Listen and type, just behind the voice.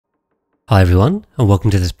Hi everyone, and welcome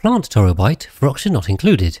to this plant tutorial bite for oxygen not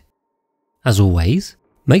included. As always,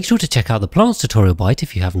 make sure to check out the plants tutorial bite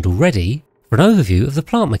if you haven't already for an overview of the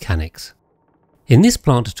plant mechanics. In this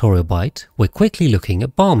plant tutorial bite, we're quickly looking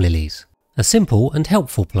at balm lilies, a simple and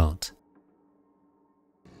helpful plant.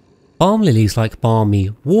 Balm lilies like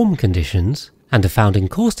balmy, warm conditions and are found in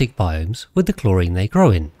caustic biomes with the chlorine they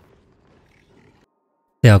grow in.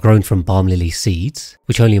 They are grown from balm lily seeds,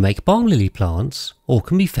 which only make balm lily plants or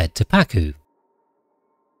can be fed to pacu.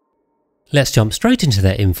 Let's jump straight into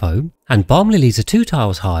their info, and balm lilies are 2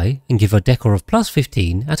 tiles high and give a decor of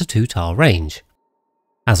 +15 at a 2-tile range.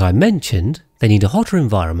 As I mentioned, they need a hotter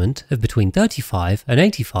environment of between 35 and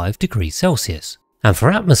 85 degrees Celsius, and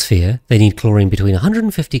for atmosphere they need chlorine between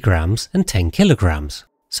 150 grams and 10 kilograms,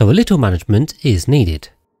 so a little management is needed.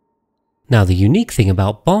 Now the unique thing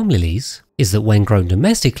about balm lilies is that when grown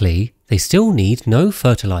domestically, they still need no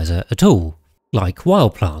fertilizer at all, like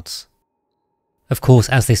wild plants. Of course,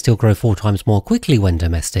 as they still grow 4 times more quickly when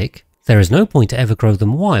domestic, there is no point to ever grow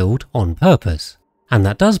them wild on purpose, and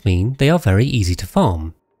that does mean they are very easy to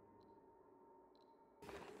farm.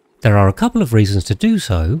 There are a couple of reasons to do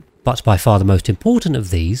so, but by far the most important of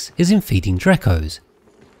these is in feeding Dreckos.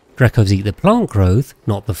 Dreckos eat the plant growth,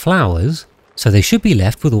 not the flowers, so they should be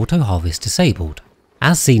left with auto harvest disabled,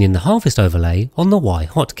 as seen in the harvest overlay on the Y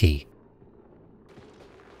hotkey.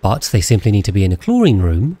 But they simply need to be in a chlorine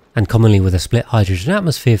room, and commonly with a split hydrogen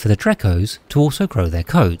atmosphere for the Dreckos to also grow their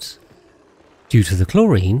coats. Due to the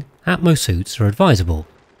chlorine, atmo suits are advisable.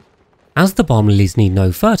 As the balm lilies need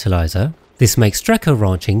no fertilizer, this makes Drecko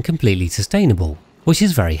ranching completely sustainable, which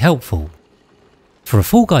is very helpful. For a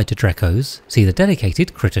full guide to Dreckos, see the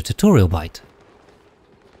dedicated critter tutorial bite.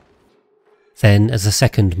 Then, as a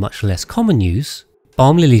second much less common use,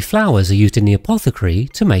 balm lily flowers are used in the apothecary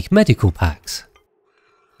to make medical packs.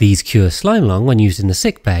 These cure slime lung when used in the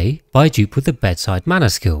sick bay by a dupe with the bedside manner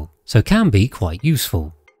skill, so can be quite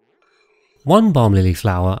useful. 1 balm lily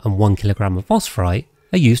flower and 1 kilogram of phosphorite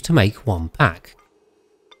are used to make 1 pack.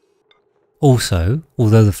 Also,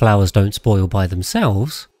 although the flowers don't spoil by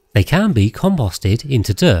themselves, they can be composted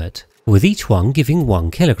into dirt, with each one giving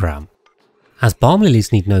 1 kilogram. As balm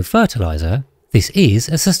lilies need no fertilizer, this is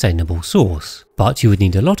a sustainable source, but you would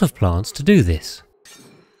need a lot of plants to do this.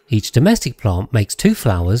 Each domestic plant makes 2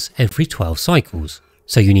 flowers every 12 cycles,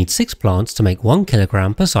 so you need 6 plants to make 1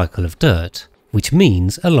 kilogram per cycle of dirt, which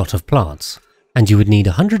means a lot of plants, and you would need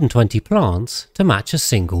 120 plants to match a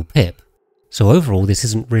single pip. So overall this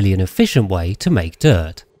isn't really an efficient way to make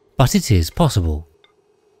dirt, but it is possible.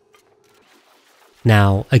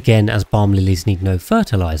 Now again, as balm lilies need no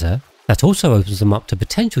fertilizer, that also opens them up to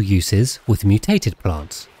potential uses with mutated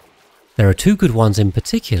plants. There are 2 good ones in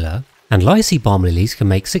particular, and Licey balm lilies can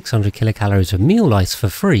make 600 kilocalories of meal lice for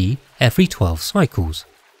free every 12 cycles,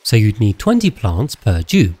 so you'd need 20 plants per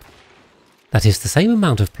dupe. That is the same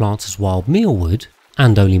amount of plants as wild meal would,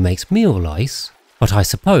 and only makes meal lice, but I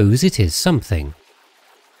suppose it is something.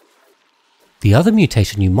 The other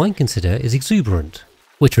mutation you might consider is Exuberant,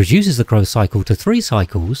 which reduces the growth cycle to 3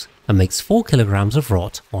 cycles and makes 4 kilograms of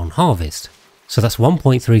rot on harvest. So that's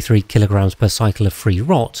 1.33 kilograms per cycle of free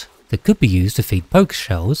rot that could be used to feed poker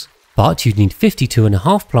shells, but you'd need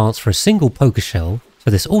 52.5 plants for a single poker shell,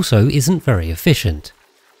 so this also isn't very efficient.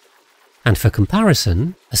 And for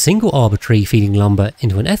comparison, a single arbor tree feeding lumber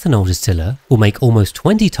into an ethanol distiller will make almost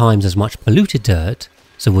 20 times as much polluted dirt,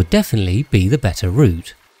 so would definitely be the better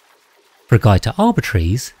route. For a guide to arbor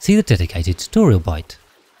trees, see the dedicated tutorial bite.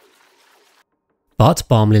 But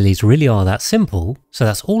balm lilies really are that simple, so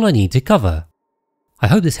that's all I need to cover. I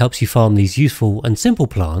hope this helps you farm these useful and simple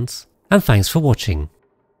plants, and thanks for watching.